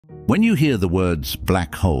When you hear the words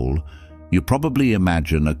black hole, you probably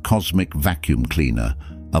imagine a cosmic vacuum cleaner,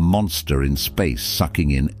 a monster in space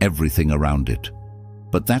sucking in everything around it.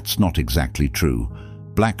 But that's not exactly true.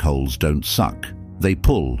 Black holes don't suck. They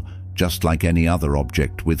pull, just like any other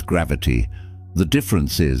object with gravity. The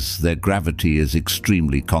difference is their gravity is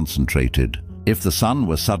extremely concentrated. If the Sun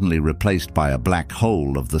were suddenly replaced by a black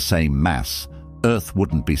hole of the same mass, Earth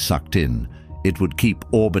wouldn't be sucked in. It would keep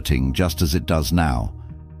orbiting just as it does now.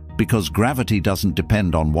 Because gravity doesn't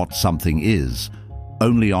depend on what something is,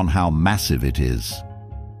 only on how massive it is.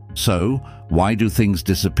 So, why do things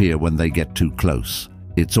disappear when they get too close?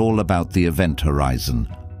 It's all about the event horizon,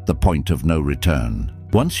 the point of no return.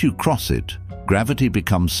 Once you cross it, gravity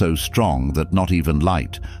becomes so strong that not even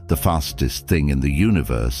light, the fastest thing in the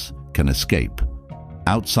universe, can escape.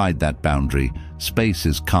 Outside that boundary, space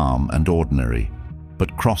is calm and ordinary.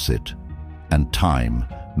 But cross it, and time,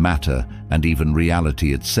 matter, and even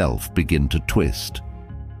reality itself begin to twist.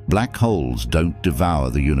 Black holes don't devour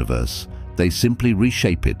the universe. They simply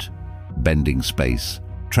reshape it, bending space,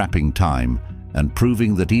 trapping time, and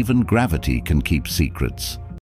proving that even gravity can keep secrets.